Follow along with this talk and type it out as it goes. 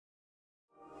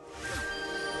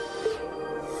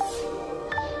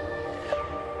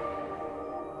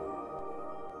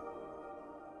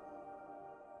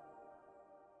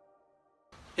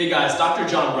Hey guys, Dr.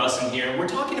 John Russin here. We're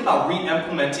talking about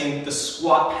re-implementing the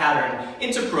squat pattern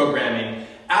into programming.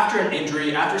 After an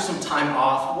injury, after some time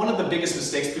off, one of the biggest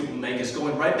mistakes people make is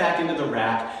going right back into the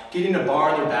rack, getting a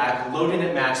bar on their back, loading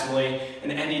it maximally,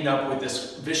 and ending up with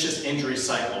this vicious injury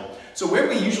cycle. So where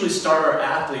we usually start our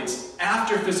athletes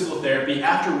after physical therapy,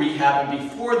 after rehab, and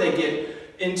before they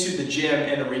get into the gym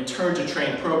and a return to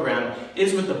train program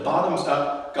is with the bottoms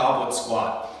up goblet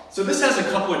squat. So this has a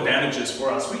couple advantages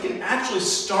for us. We can actually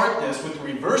start this with the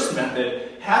reverse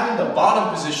method, having the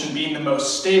bottom position being the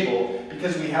most stable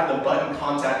because we have the butt in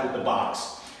contact with the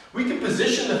box. We can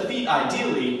position the feet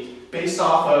ideally based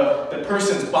off of the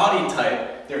person's body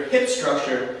type, their hip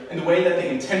structure, and the way that they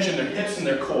can tension their hips and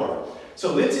their core.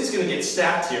 So Lindsay's going to get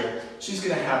stacked here. She's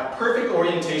going to have perfect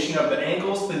orientation of the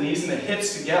ankles, the knees, and the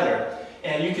hips together.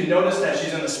 And you can notice that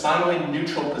she's in the spinally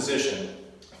neutral position.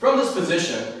 From this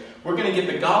position, we're going to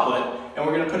get the goblet and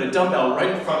we're going to put a dumbbell right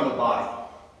in front of the body.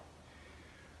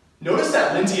 Notice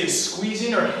that Lindsay is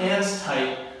squeezing her hands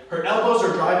tight, her elbows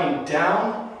are driving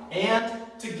down and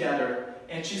together,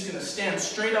 and she's going to stand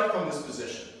straight up from this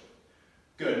position.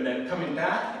 Good, and then coming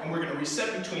back, and we're going to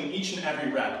reset between each and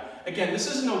every rep. Again, this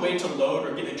isn't a way to load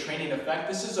or get a training effect,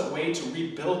 this is a way to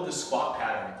rebuild the squat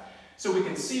pattern. So we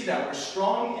can see that we're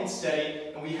strong and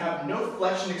steady, and we have no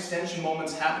flexion extension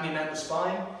moments happening at the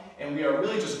spine, and we are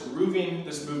really just grooving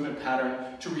this movement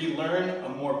pattern to relearn a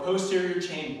more posterior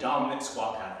chain dominant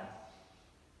squat pattern.